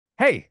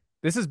Hey,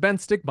 this is Ben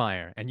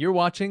Stickmeyer, and you're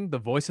watching The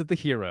Voice of the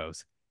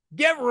Heroes.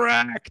 Get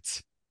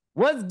wrecked!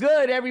 What's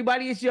good,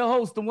 everybody? It's your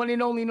host, the one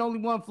and only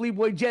one,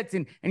 Fleeboy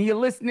Jetson, and you're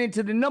listening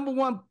to the number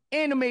one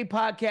anime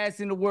podcast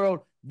in the world,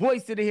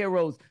 Voice of the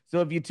Heroes.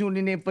 So if you're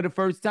tuning in for the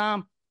first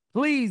time,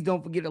 please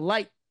don't forget to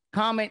like,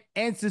 comment,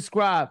 and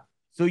subscribe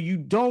so you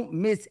don't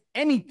miss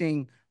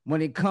anything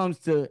when it comes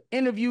to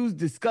interviews,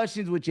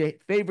 discussions with your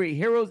favorite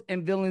heroes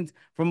and villains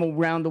from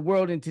around the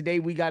world. And today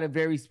we got a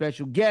very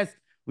special guest.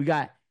 We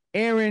got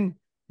Aaron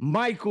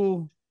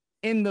Michael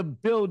in the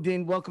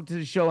building. Welcome to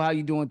the show. How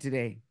you doing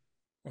today?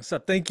 What's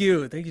up? Thank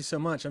you. Thank you so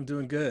much. I'm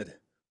doing good.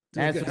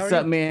 Doing That's good. How what's are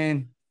up, you?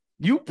 man.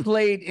 You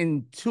played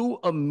in two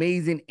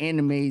amazing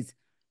animes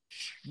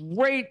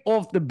straight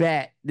off the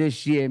bat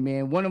this year,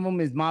 man. One of them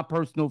is my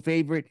personal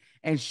favorite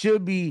and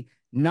should be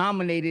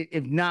nominated,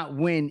 if not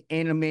win,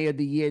 anime of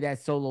the year.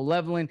 That's Solo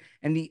Leveling.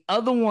 And the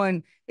other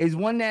one is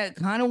one that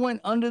kind of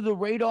went under the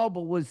radar,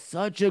 but was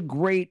such a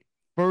great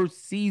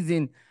first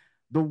season,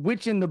 The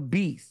Witch and the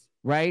Beast,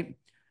 right?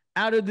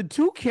 Out of the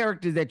two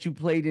characters that you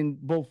played in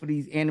both of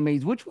these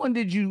animes, which one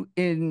did you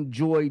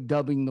enjoy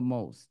dubbing the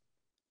most?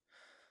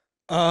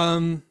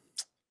 Um,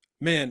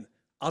 Man,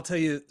 I'll tell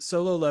you,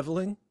 Solo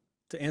Leveling,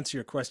 to answer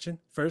your question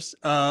first,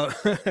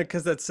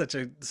 because that's such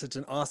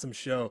an awesome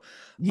show.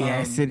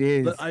 Yes, it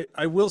But is.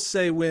 I will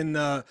say when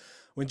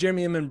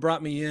Jeremy Inman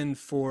brought me in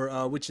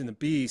for Witch and the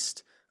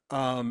Beast,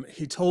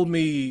 he told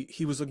me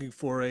he was looking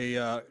for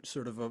a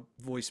sort of a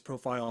voice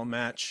profile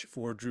match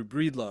for Drew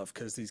Breedlove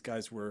because these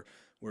guys were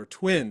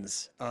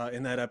twins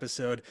in that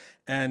episode,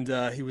 and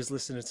he was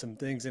listening to some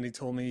things, and he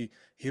told me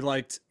he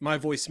liked my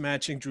voice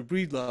matching Drew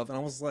Breedlove, and I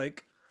was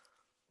like,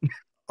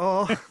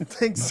 oh,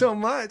 thanks so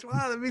much.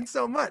 Wow, that means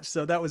so much.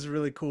 So that was a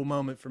really cool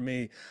moment for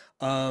me.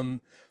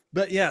 Um,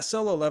 but yeah,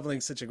 Solo Leveling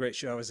is such a great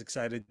show. I was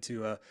excited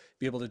to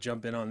be able to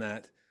jump in on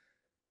that.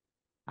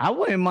 I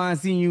wouldn't mind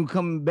seeing you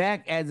coming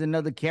back as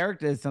another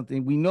character or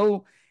something. We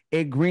know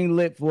it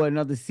greenlit for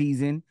another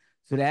season,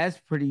 so that's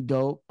pretty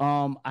dope.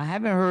 I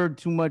haven't heard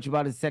too much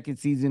about a second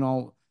season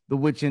on The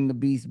Witch and the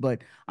Beast,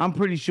 but I'm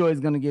pretty sure it's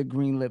gonna get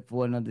greenlit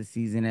for another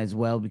season as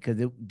well because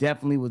it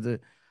definitely was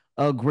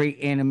a great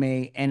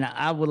anime, and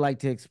I would like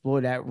to explore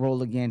that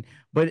role again.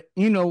 But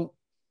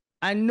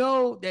I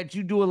know that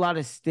you do a lot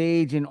of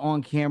stage and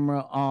on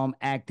camera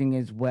acting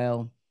as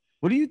well.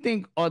 What do you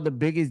think are the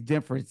biggest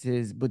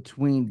differences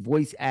between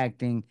voice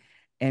acting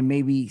and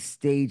maybe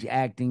stage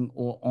acting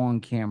or on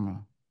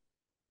camera?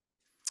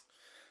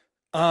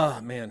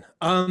 Oh man.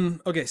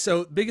 Okay,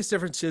 so biggest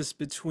differences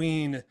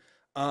between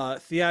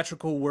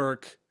theatrical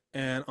work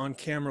and on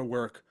camera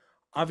work.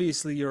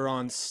 Obviously, you're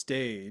on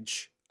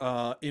stage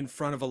in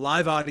front of a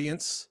live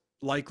audience,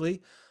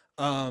 likely.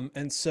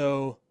 And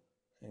so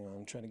hang on,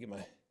 I'm trying to get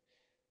my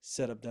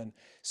setup done.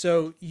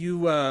 So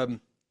you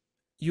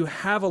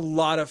have a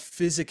lot of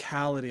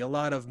physicality, a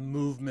lot of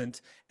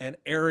movement and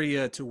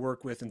area to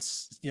work with, and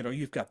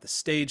you've got the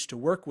stage to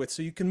work with,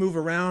 so you can move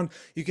around.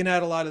 You can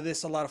add a lot of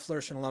this, a lot of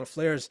flourish, and a lot of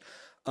flares.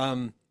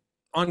 Um,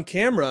 on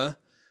camera,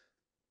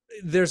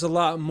 there's a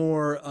lot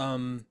more.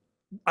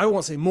 I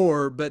won't say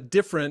more, but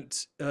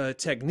different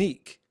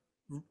technique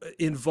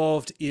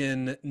involved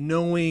in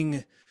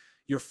knowing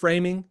your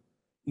framing,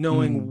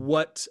 knowing Mm.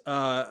 what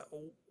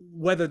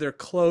whether they're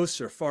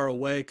close or far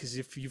away. Because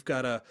if you've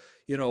got a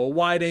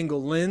wide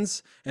angle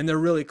lens and they're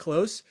really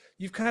close,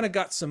 you've kind of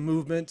got some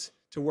movement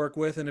to work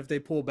with, and if they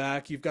pull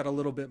back, you've got a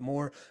little bit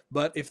more.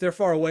 But if they're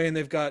far away and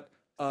they've got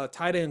a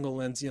tight angle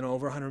lens,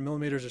 over 100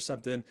 millimeters or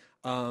something,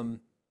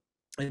 um,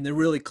 and they're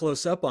really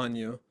close up on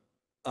you,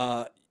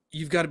 uh,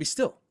 you've got to be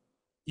still.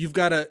 You've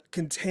got to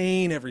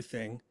contain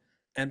everything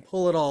and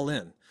pull it all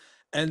in.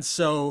 And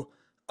so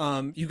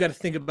you've got to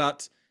think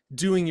about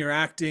doing your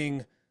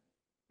acting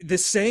the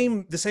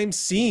same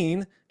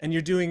scene, and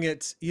you're doing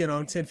it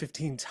 10,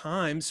 15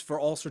 times for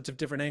all sorts of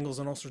different angles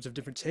and all sorts of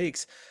different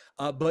takes,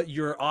 but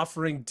you're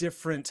offering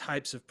different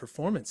types of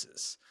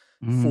performances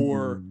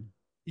for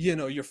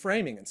Mm. your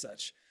framing and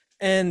such.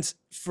 And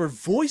for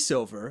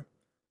voiceover,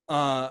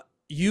 uh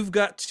you've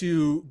got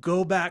to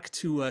go back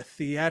to a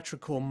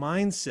theatrical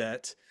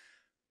mindset,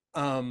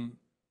 um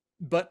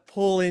but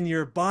pull in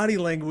your body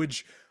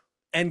language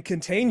and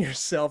contain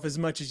yourself as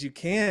much as you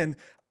can,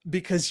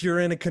 because you're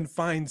in a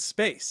confined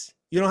space.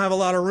 You don't have a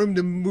lot of room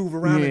to move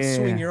around and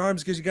swing Yeah. your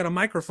arms because you got a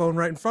microphone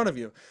right in front of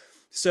you.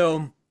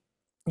 So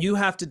you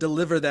have to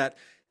deliver that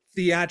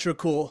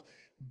theatrical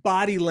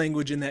body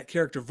language in that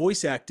character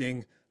voice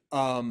acting,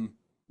 um,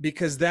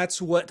 because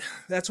that's what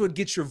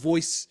gets your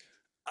voice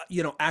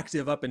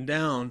active up and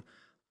down.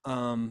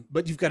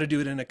 But you've got to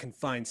do it in a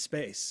confined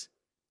space.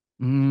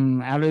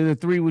 Out of the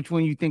three, which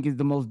one you think is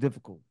the most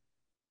difficult?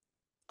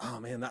 Oh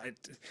man,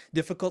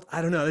 difficult.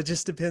 I don't know. It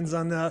just depends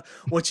on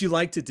what you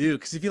like to do.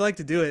 Because if you like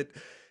to do it,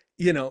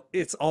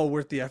 it's all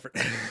worth the effort.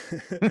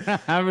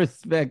 I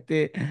respect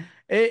it.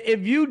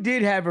 If you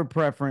did have a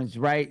preference,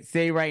 right?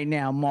 Say right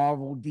now,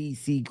 Marvel,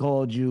 DC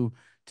called you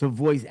to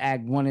voice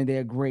act one of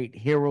their great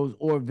heroes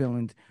or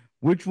villains.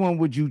 Which one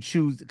would you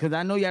choose? Because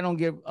I know y'all don't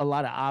get a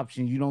lot of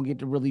options. You don't get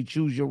to really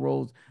choose your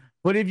roles.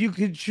 But if you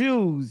could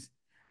choose,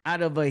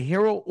 Out of a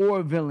hero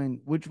or a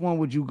villain, which one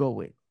would you go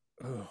with?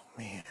 Oh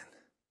man,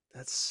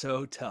 that's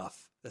so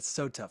tough. That's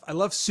so tough. I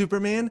love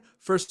Superman,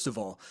 first of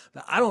all,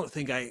 but I don't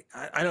think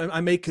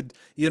I may could,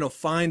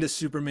 find a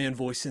Superman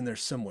voice in there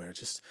somewhere.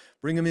 Just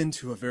bring him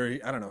into a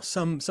very, I don't know,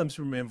 some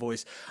Superman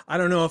voice. I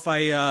don't know if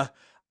uh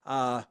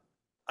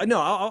I know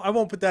I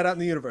won't put that out in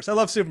the universe. I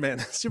love Superman.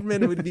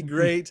 Superman would be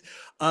great.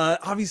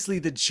 Obviously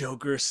the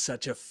Joker is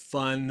such a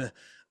fun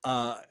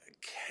uh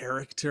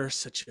character,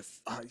 such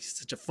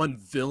a fun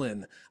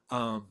villain.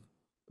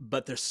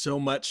 But there's so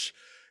much,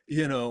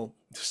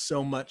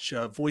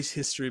 voice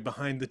history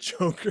behind the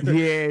Joker.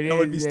 Yeah, it That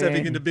would is, be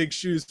stepping man. into big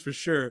shoes for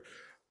sure.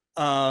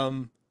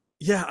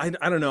 Yeah,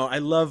 I don't know. I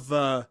love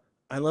a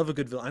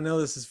good villain. I know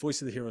this is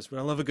voice of the heroes, but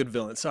I love a good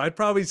villain. So I'd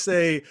probably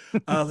say,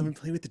 let me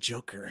play with the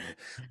Joker.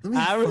 Let me I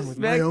have fun with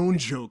my respect own it.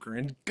 Joker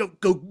and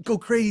go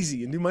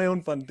crazy and do my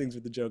own fun things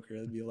with the Joker.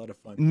 That'd be a lot of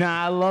fun.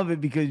 Nah, I love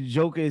it because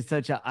Joker is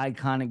such an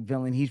iconic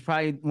villain. He's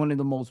probably one of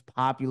the most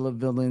popular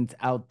villains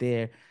out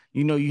there.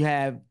 You know, you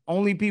have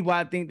only people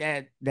I think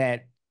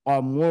that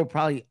are more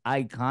probably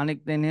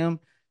iconic than him,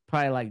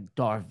 probably like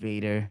Darth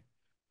Vader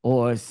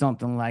or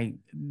something like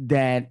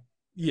that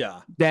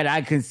Yeah. that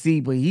I can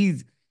see, but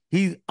he's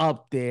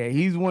up there.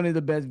 He's one of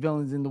the best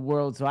villains in the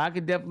world. So I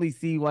could definitely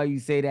see why you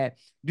say that.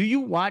 Do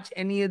you watch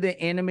any of the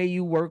anime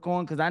you work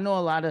on? Because I know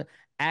a lot of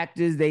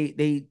actors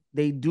they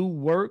do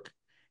work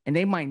and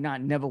they might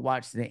not never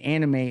watch the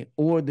anime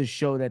or the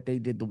show that they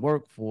did the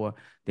work for.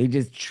 They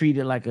just treat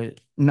it like a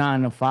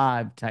 9 to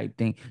 5 type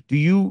thing. Do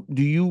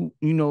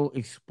you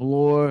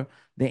explore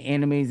the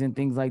animes and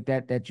things like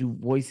that you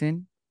voice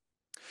in?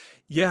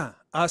 Yeah,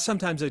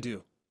 sometimes I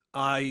do.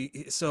 I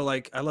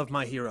love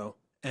My Hero,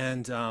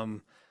 and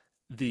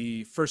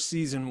the first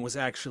season was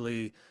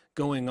actually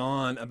going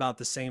on about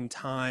the same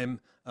time.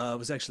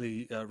 Was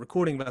actually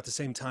recording about the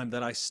same time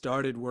that I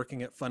started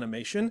working at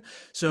Funimation.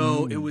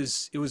 So it Mm.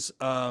 was it was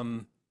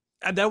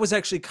and that was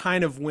actually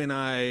kind of when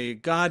I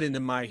got into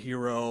My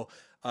Hero.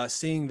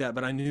 Seeing that,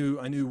 but I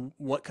knew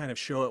what kind of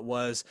show it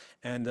was,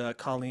 and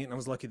Colleen. I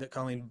was lucky that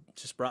Colleen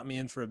just brought me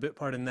in for a bit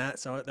part in that,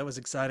 so that was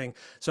exciting.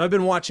 So I've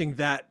been watching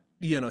that,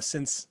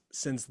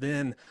 since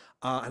then,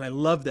 and I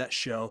love that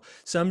show.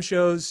 Some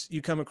shows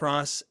you come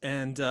across,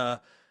 and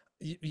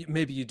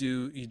maybe you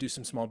do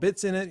some small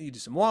bits in it, you do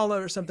some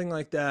walla or something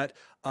like that.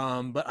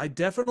 But I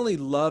definitely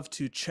love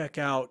to check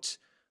out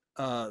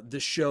the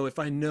show if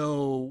I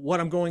know what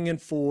I'm going in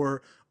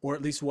for, or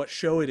at least what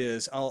show it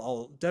is.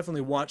 I'll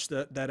definitely watch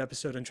that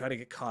episode and try to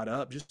get caught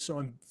up, just so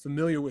I'm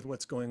familiar with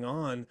what's going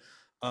on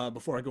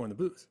before I go in the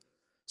booth.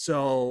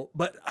 So,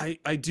 but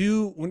I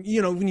do, when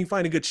you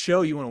find a good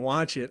show, you want to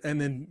watch it, and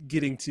then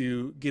getting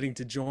to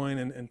join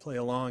and play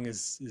along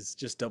is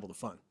just double the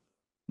fun.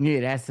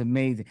 Yeah, that's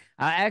amazing.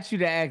 I asked you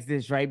to ask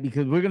this, right?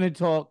 Because we're going to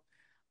talk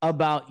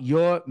about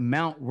your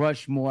Mount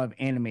Rushmore of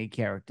anime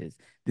characters.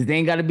 This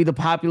ain't got to be the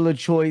popular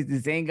choice.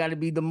 This ain't got to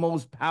be the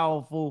most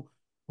powerful.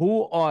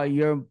 Who are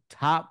your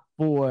top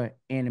 4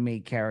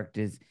 anime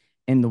characters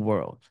in the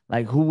world?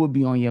 Like, who would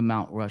be on your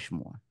Mount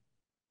Rushmore?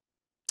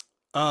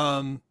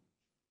 Um,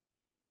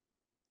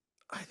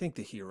 I think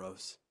the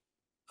heroes.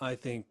 I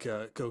think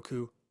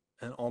Goku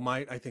and All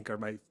Might. I think are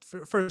my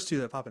first two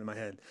that pop into my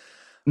head.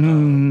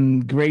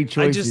 Um, Great I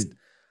choices. just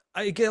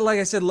I get, like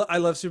I said, I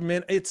love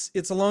Superman. It's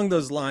along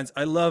those lines.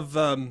 I love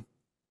that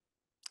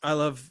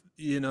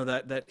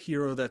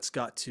hero that's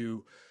got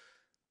to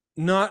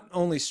not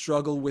only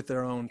struggle with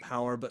their own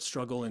power, but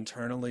struggle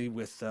internally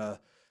with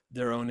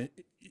their own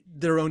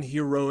their own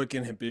heroic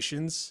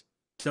inhibitions.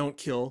 Don't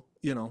kill,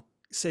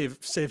 save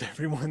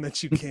everyone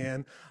that you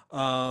can.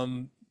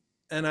 Um,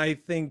 and I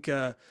think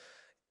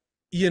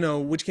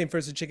which came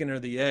first, the chicken or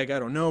the egg? I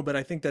don't know, but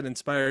I think that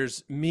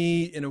inspires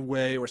me in a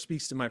way, or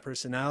speaks to my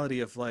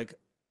personality of like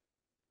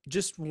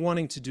just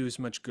wanting to do as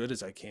much good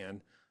as I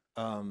can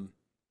um,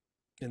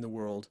 in the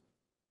world,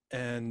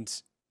 and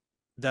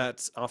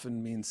that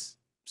often means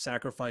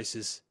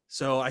sacrifices.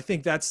 So I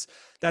think that's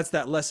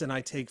that lesson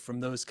I take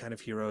from those kind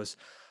of heroes.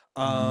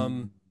 Um,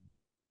 Mm.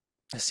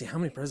 let's see, how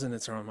many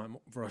presidents are on my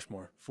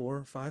Rushmore?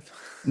 4, 5.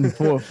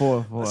 Four,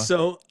 four, four.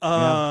 So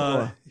Yeah,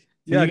 4.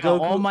 So yeah, you got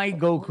All Goku. Might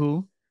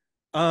Goku.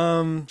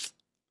 Um,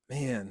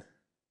 man,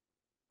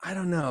 I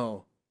don't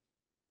know.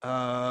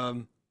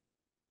 Um,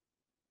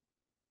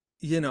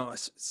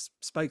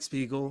 Spike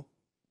Spiegel,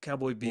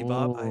 Cowboy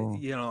Bebop. I Oh.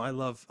 you know, I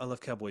love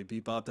Cowboy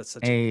Bebop. That's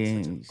such an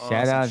Hey, shout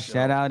awesome out, shout show.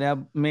 out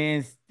that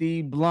man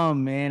Steve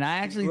Blum, man. I Steve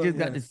actually Blum, just got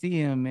yeah. to see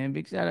him, man.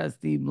 Big shout out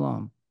Steve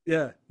Blum.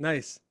 Yeah,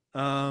 nice.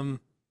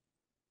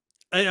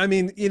 I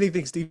mean,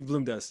 anything Steve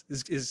Bloom does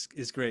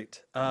is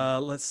great.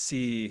 Let's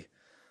see.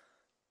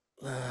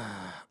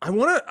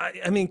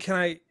 I mean, can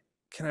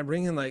I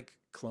bring in like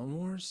Clone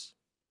Wars?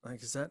 Like,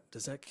 does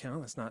that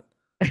count? That's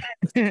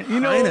You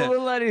know kind what? of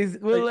We'll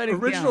like let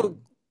it count. original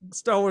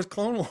Star Wars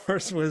Clone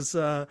Wars was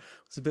a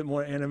bit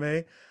more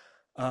anime.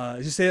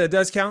 Did you say that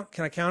does count?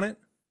 Can I count it?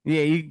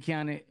 Yeah, you can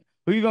count it.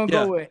 Who you gonna go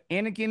Yeah, with?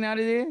 Anakin out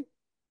of there?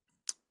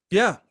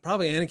 yeah,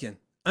 probably Anakin.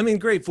 I mean,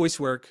 great voice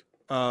work,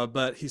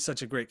 but he's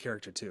such a great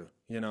character too,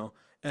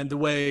 and the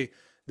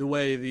the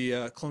way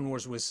the Clone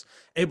Wars was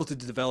able to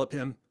develop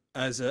him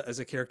as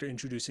a character,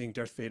 introducing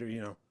Darth Vader.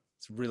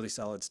 It's a really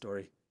solid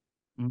story.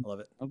 Mm, I love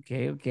it.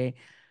 okay, okay.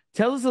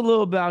 Tell us a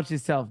little about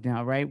yourself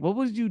now, right? What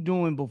was you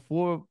doing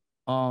before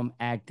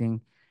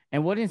acting,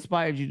 and what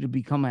inspired you to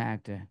become an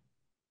actor?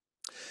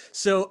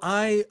 So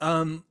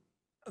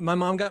my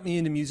mom got me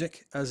into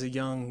music as a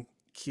young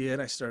kid.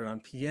 I started on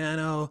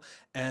piano,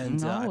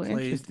 and I No,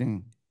 played.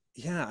 interesting.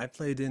 Yeah, I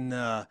played in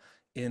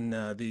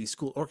the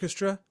school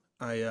orchestra.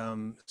 I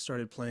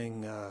started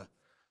playing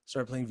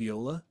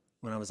viola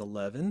when I was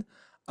 11,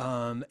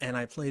 and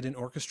I played in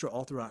orchestra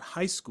all throughout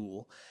high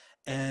school.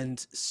 And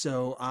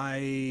so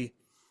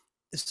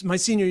it's my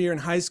senior year in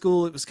high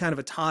school, it was kind of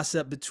a toss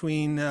up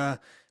between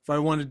if I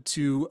wanted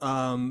to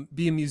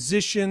be a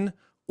musician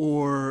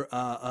or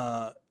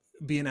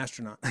be an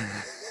astronaut.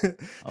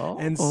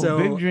 And Oh,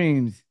 big so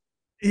dreams.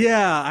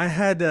 yeah,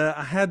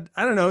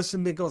 I don't know,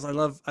 some big goals. I've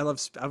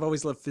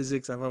always loved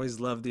physics. I've always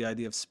loved the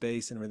idea of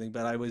space and everything.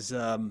 But I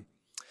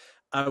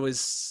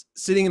was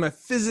sitting in my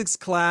physics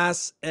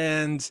class,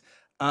 and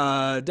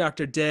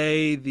Dr.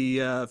 Day,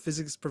 the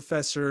physics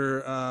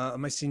professor,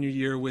 my senior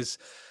year, was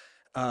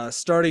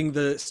starting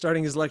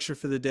his lecture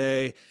for the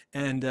day,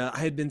 and I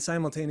had been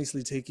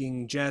simultaneously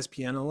taking jazz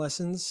piano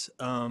lessons.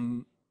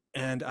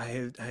 And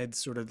I had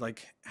sort of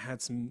like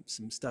had some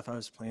stuff I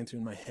was playing through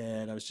in my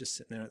head. I was just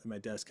sitting there at my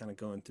desk, kind of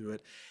going through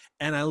it,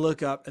 and I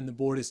look up, and the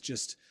board is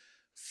just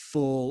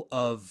full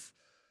of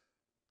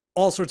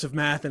all sorts of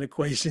math and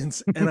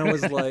equations. And I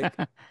was like,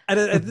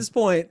 at this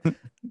point,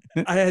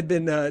 I had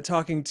been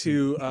talking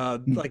to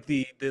like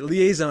the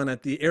liaison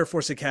at the Air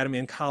Force Academy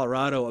in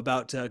Colorado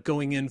about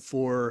going in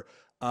for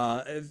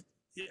uh,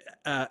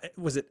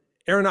 was it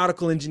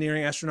aeronautical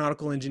engineering,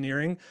 astronautical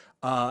engineering,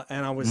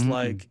 and I was Mm.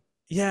 like,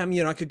 yeah,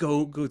 I could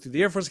go through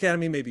the Air Force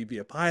Academy, maybe be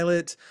a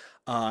pilot.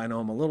 I know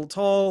I'm a little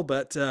tall,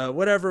 but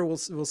whatever, we'll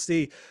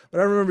see. But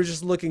I remember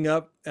just looking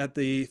up at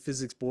the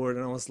physics board,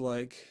 and I was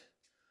like,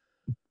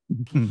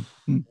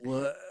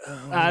 what I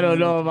am I don't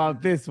know looking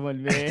about this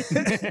one, man.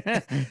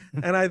 at?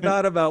 And I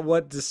thought about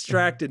what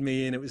distracted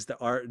me, and it was the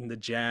art and the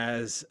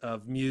jazz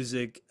of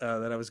music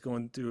that I was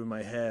going through in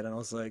my head. And I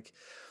was like,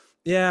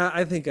 yeah,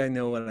 I think I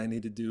know what I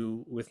need to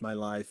do with my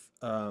life.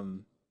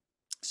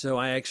 So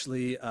I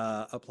actually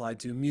applied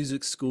to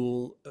music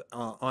school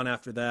on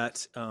after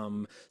that,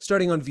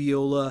 starting on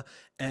viola,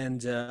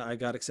 and I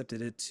got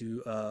accepted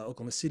to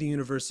Oklahoma City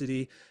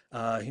University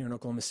here in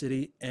Oklahoma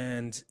City,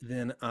 and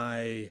then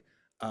I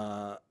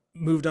uh,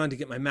 moved on to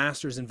get my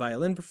master's in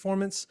violin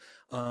performance,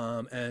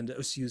 and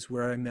OCU is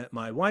where I met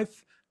my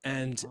wife,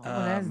 and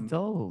Oh, that's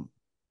dope.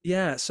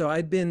 yeah, so Man,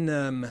 I'd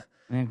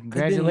been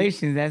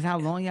congratulations. That's how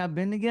long y'all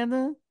been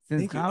together?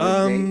 Since thank you.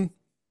 college days?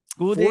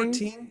 School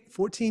days?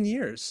 14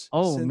 years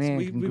Oh since man,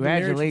 we've been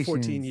married for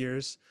 14 congratulations.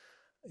 years.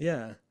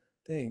 Yeah,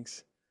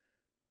 thanks.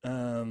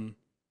 Um,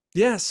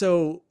 yeah,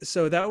 so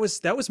that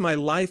was my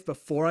life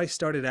before I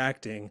started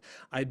acting.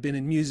 I'd been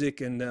in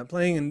music and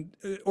playing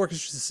in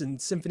orchestras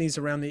and symphonies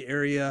around the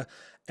area,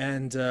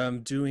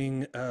 and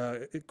doing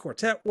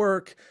quartet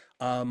work.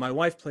 My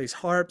wife plays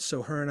harp,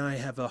 so her and I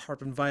have a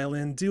harp and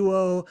violin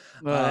duo.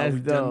 Oh, that's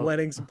We've done dope.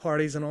 weddings and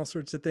parties and all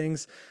sorts of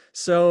things.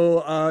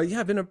 So yeah,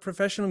 I've been a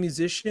professional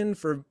musician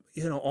for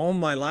all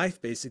my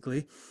life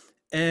basically,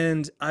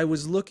 and I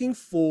was looking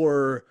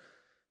for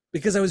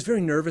because I was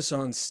very nervous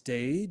on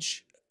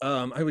stage.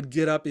 I would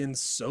get up in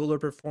solo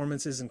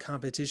performances and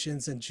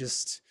competitions and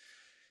just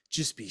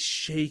be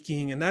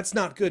shaking, and that's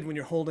not good when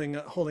you're holding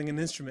an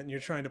instrument and you're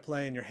trying to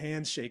play and your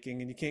hands shaking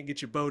and you can't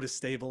get your bow to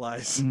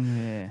stabilize.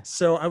 Yeah.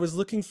 So I was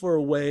looking for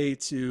a way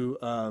to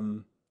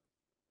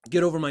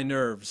get over my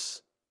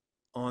nerves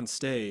on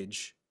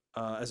stage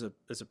as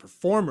a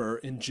performer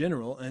in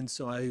general, and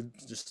so I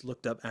just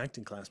looked up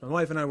acting class. My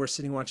wife and I were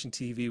sitting watching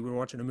TV. We were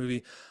watching a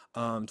movie,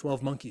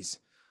 12 Monkeys,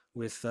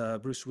 with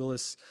Bruce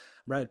Willis,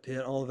 Brad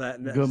Pitt, all of that,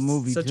 and Good that's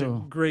movie such a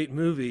too. great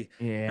movie.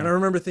 And Yeah. I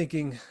remember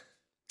thinking,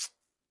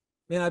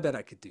 man, I bet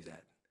I could do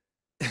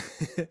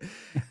that.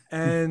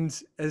 And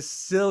as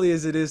silly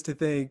as it is to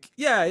think,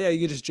 yeah,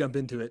 you could just jump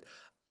into it.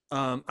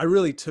 I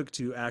really took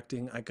to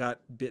acting. I got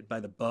bit by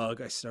the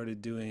bug. I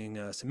started doing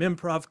some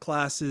improv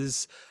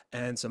classes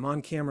and some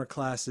on-camera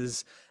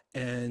classes,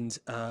 and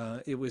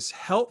it was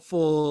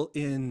helpful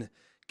in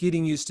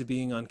getting used to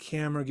being on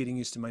camera, getting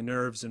used to my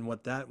nerves and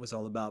what that was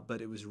all about.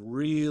 But it was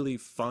really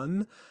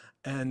fun,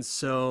 and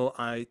so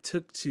I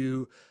took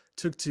to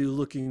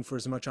looking for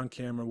as much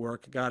on-camera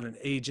work. Got an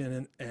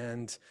agent,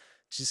 and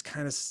just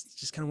kind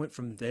of went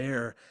from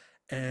there.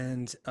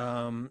 And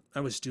I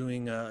was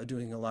doing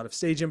a lot of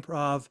stage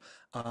improv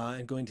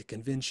and going to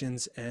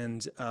conventions,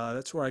 and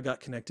that's where I got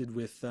connected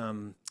with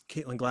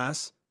Caitlin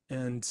Glass,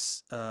 and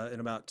in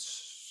about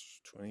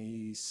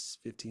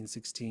 2015,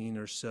 16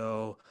 or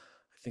so,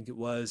 I think it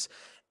was,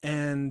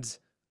 and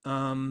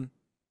um,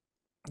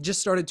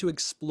 just started to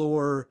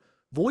explore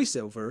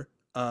voiceover,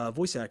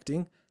 voice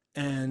acting,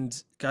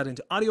 and got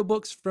into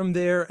audiobooks from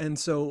there. And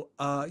so,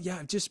 yeah,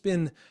 I've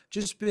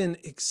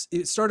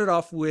it started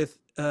off with,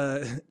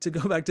 to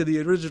go back to the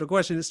original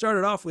question, it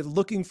started off with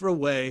looking for a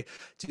way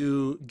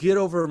to get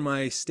over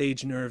my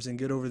stage nerves and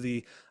get over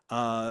the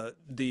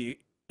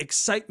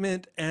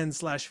excitement and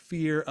slash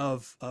fear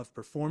of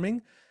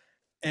performing.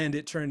 And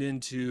it turned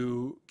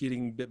into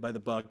getting bit by the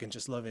bug and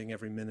just loving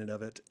every minute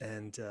of it.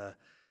 And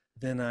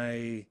then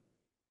I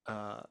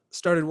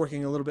started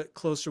working a little bit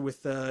closer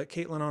with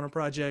Caitlin on a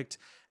project,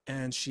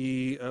 and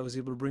she was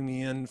able to bring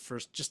me in for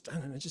just, I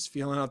don't know, just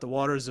feeling out the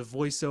waters of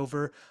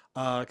voiceover.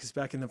 Because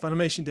back in the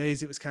Funimation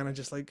days, it was kind of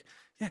just like,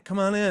 yeah, come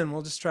on in,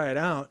 we'll just try it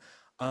out.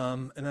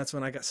 And that's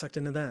when I got sucked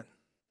into that.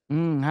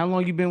 How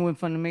long you been with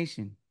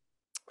Funimation?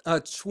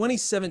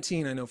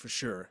 2017, I know for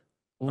sure.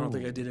 I don't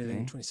think I Oh, did anything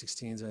in okay.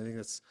 2016. So I think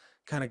that's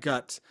kind of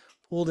got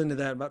pulled into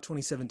that. About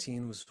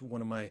 2017 was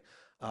one of my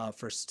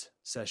first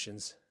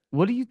sessions.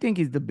 What do you think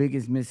is the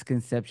biggest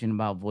misconception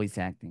about voice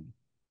acting?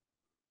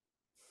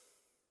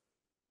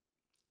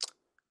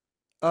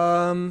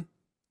 Um,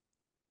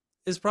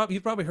 is probably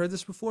you've probably heard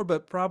this before,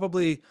 but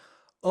probably,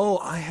 oh,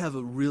 I have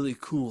a really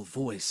cool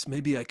voice.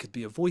 Maybe I could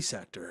be a voice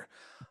actor.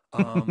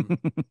 Um,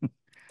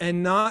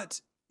 and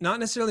not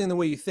necessarily in the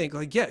way you think.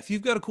 Like, yeah, if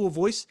you've got a cool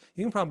voice,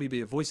 you can probably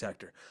be a voice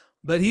actor.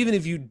 But even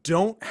if you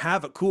don't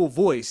have a cool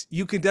voice,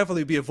 you can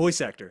definitely be a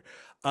voice actor.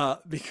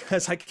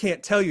 Because I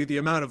can't tell you the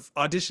amount of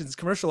auditions,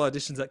 commercial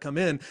auditions that come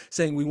in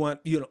saying we want,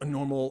 a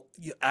normal,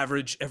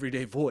 average,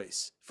 everyday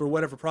voice for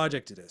whatever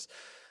project it is.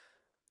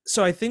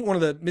 So I think one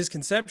of the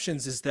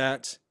misconceptions is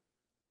that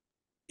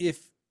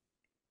if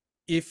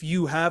if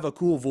you have a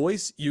cool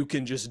voice, you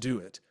can just do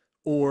it.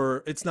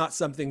 Or it's not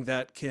something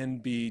that can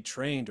be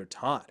trained or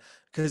taught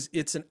because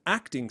it's an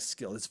acting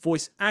skill. It's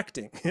voice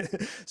acting.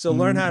 So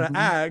learn how to Mhm.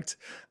 act,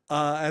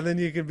 and then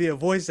you can be a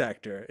voice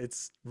actor.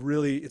 It's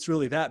really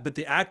that. But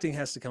the acting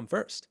has to come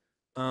first.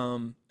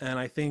 And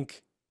I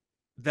think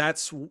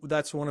that's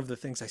one of the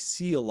things I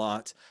see a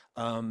lot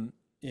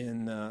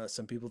in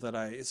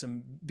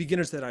some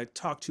beginners that I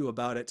talk to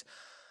about it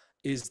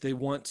is they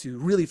want to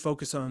really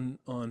focus on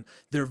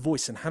their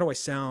voice and how do I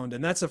sound,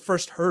 and that's a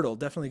first hurdle.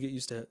 Definitely get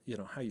used to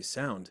how you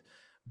sound,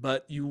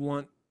 but you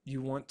want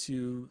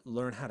to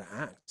learn how to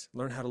act,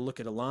 learn how to look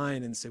at a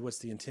line and say what's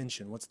the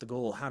intention, what's the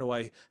goal, how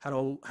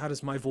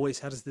does my voice,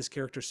 how does this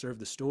character serve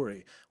the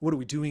story, what are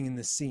we doing in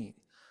this scene,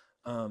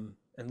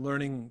 and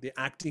learning the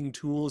acting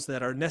tools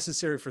that are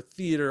necessary for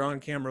theater, on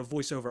camera,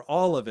 voiceover,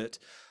 all of it.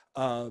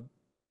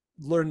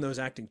 Learn those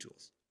acting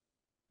tools.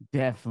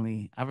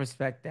 Definitely. I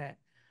respect that.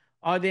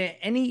 Are there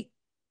any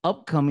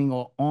upcoming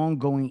or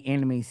ongoing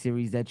anime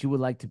series that you would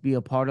like to be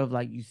a part of,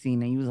 like you've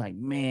seen, and you was like,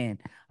 man,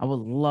 I would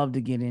love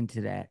to get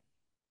into that?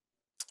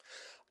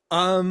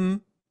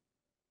 um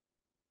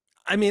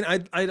I mean,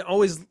 I'd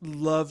always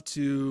love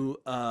to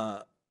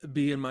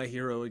be in My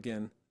Hero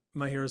again.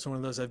 My Hero is one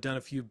of those I've done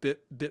a few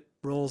bit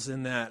roles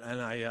in that,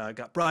 and I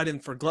got brought in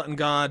for Glutton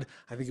God.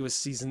 I think it was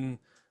season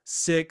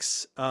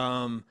 6.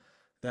 That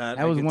That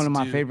I was get one to of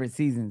my do. favorite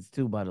seasons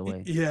too, by the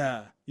way.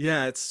 Yeah,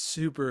 yeah, it's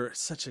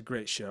such a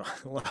great show.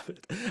 I love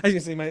it. As you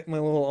can see, my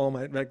little All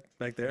Might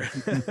back there.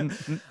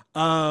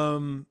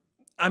 um,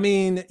 I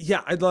mean,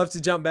 yeah, I'd love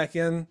to jump back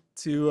in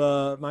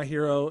to My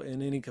Hero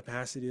in any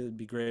capacity. It'd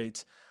be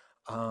great.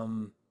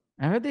 Um,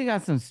 I heard they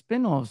got some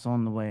spin-offs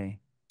on the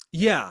way.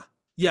 Yeah,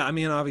 yeah. I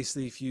mean,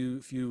 obviously, if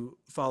you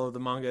follow the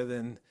manga,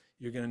 then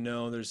you're gonna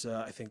know there's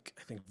I think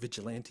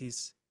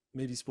vigilantes.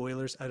 Maybe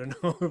spoilers. I don't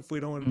know if we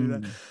don't want to do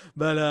that, Mm.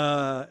 but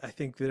I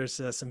think there's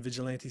some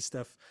vigilante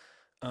stuff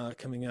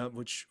coming up,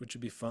 which would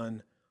be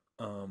fun.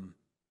 Um,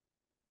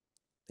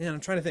 yeah, I'm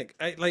trying to think.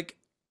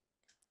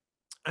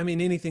 I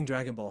mean, anything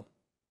Dragon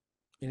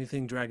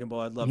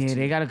Ball. I'd love Yeah,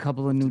 they to got a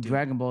couple of love to new do.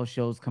 Dragon Ball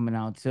shows coming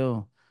out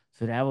too.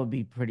 So that would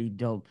be pretty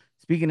dope.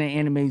 Speaking of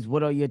animes,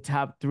 what are your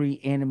top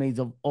three animes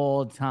of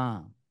all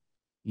time?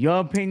 Your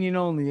opinion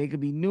only. They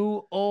could be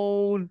new,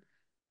 old.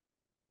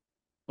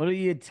 What are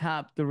your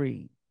top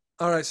three?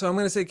 All right, so I'm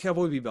gonna say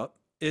Cowboy Bebop.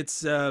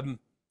 It's um,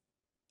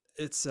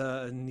 it's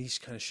a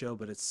niche kind of show,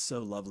 but it's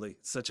so lovely.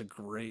 It's such a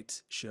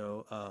great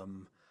show.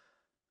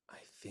 I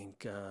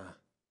think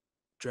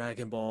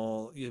Dragon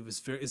Ball.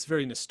 It's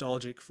very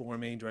nostalgic for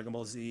me. Dragon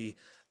Ball Z.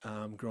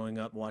 Growing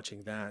up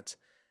watching that,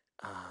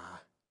 uh,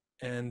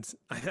 and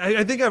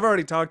I think I've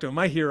already talked to him.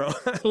 My Hero.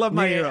 I love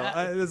My Hero.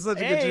 Yeah. It's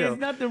such a good Hey, show. there's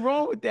nothing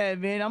wrong with that,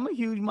 man. I'm a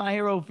huge My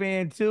Hero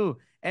fan too,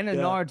 and a Yeah,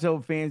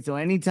 Naruto fan. So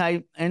any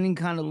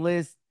kind of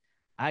list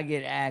I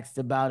get asked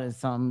about it,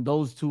 something,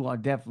 those two are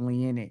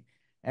definitely in it.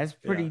 That's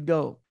yeah, pretty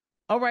dope.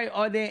 All right,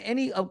 are there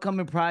any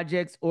upcoming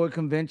projects or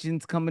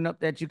conventions coming up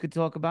that you could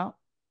talk about?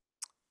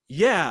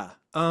 yeah.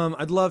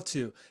 I'd love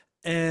to.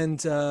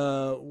 And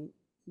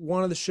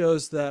one of the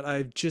shows that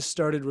I've just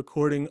started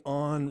recording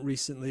on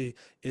recently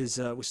is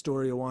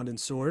Wistoria Wand and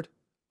Sword.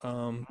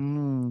 Um,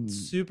 Mm.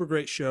 Super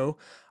great show.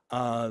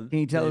 Can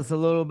you tell They've us a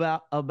little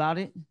about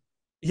it?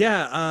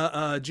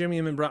 Yeah, Jeremy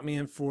Inman brought me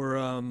in for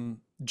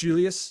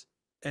Julius,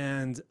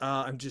 and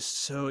I'm just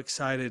so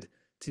excited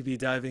to be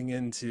diving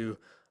into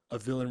a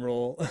villain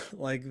role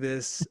like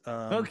this.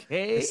 I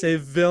Okay. say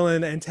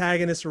villain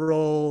antagonist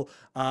role.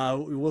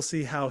 We'll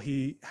see how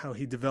he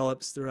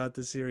develops throughout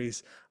the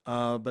series.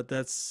 But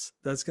that's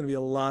going to be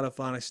a lot of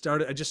fun. I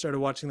just started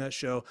watching that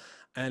show,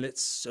 and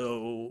it's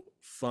so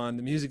fun.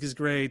 The music is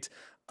great.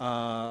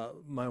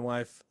 My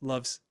wife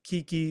loves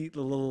Kiki,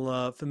 the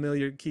little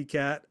familiar key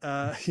cat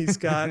he's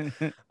got.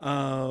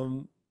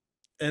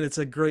 And it's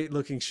a great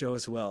looking show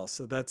as well.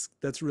 So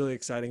that's really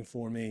exciting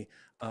for me,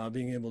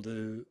 being able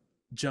to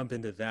jump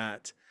into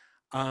that.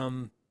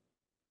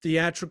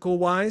 Theatrical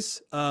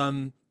wise,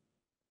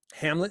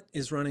 Hamlet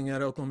is running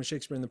at Oklahoma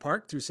Shakespeare in the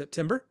Park through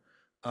September.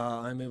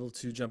 I'm able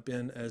to jump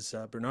in as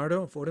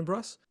Bernardo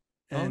Fortinbras.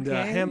 And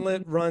Okay.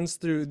 Hamlet runs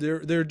through.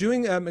 They're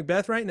doing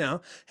Macbeth right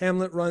now.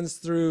 Hamlet runs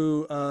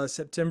through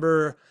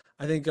September.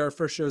 I think our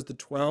first show is the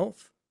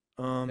 12th.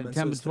 And so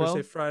September it's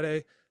Thursday, 12th?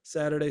 Friday,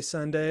 Saturday,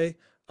 Sunday,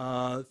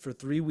 for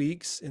 3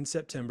 weeks in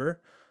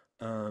September.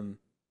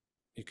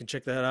 You can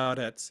check that out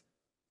at,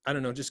 I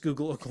don't know, just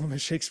Google Oklahoma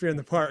Shakespeare in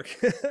the Park.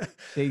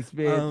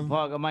 Shakespeare at the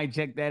Park. I might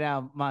check that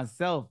out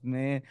myself,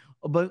 man.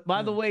 But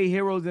by the Yeah. way,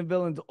 Heroes and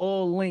Villains,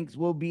 all links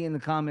will be in the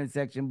comment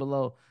section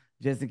below,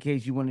 just in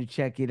case you want to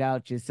check it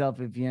out yourself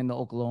if you're in the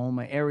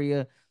Oklahoma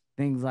area,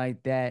 things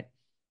like that.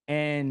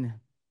 And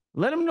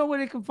let them know where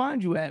they can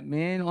find you at,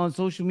 man, on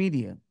social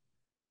media.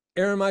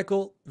 Aaron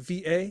Michael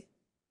VA,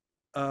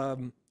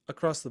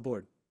 across the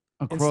board.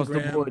 Across the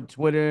Instagram, board,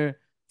 Twitter,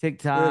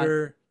 TikTok,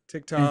 Twitter,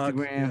 TikTok.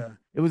 Instagram. Yeah.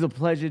 It was a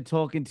pleasure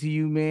talking to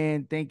you,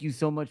 man. Thank you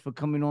so much for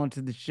coming on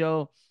to the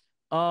show.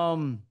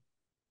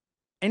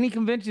 Any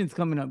conventions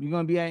coming up? You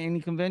gonna be at any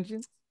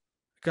conventions?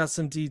 Got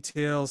some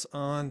details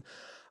on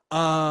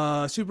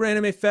Super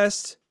Anime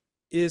Fest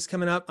is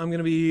coming up. I'm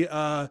gonna be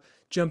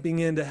jumping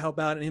in to help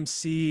out an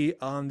MC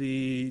on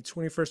the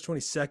 21st,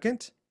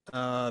 22nd.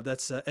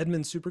 That's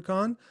Edmund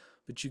SuperCon,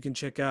 but you can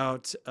check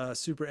out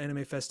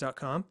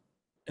superanimefest.com.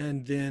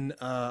 And then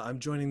I'm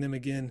joining them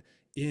again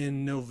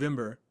in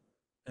November.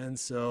 And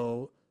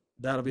so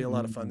that'll be a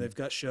lot of fun. They've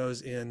got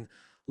shows in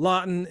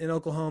Lawton in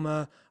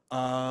Oklahoma.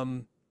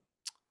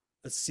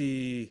 Let's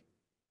see,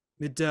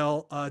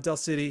 Del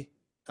City.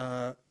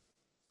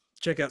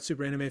 Check out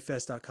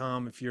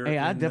superanimefest.com if you're Hey,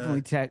 I in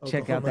definitely check out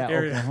Oklahoma that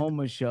area.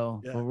 Oklahoma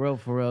show. Yeah. For real,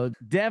 for real.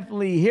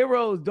 Definitely.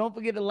 Heroes, don't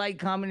forget to like,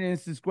 comment, and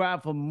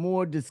subscribe for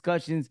more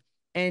discussions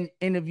and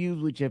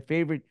interviews with your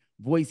favorite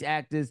voice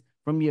actors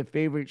from your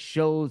favorite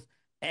shows.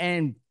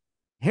 And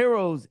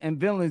Heroes and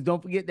Villains,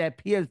 don't forget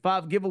that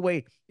PS5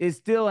 giveaway is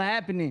still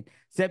happening.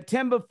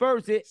 September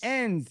 1st, it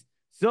ends.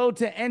 So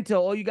to enter,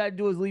 all you got to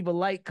do is leave a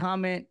like,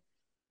 comment,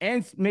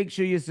 and make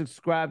sure you're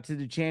subscribed to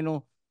the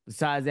channel.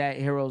 Besides that,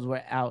 Heroes,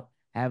 we're out.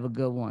 Have a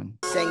good one.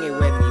 Sing it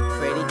with me,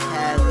 pretty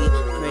Cali,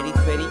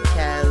 pretty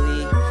Cali.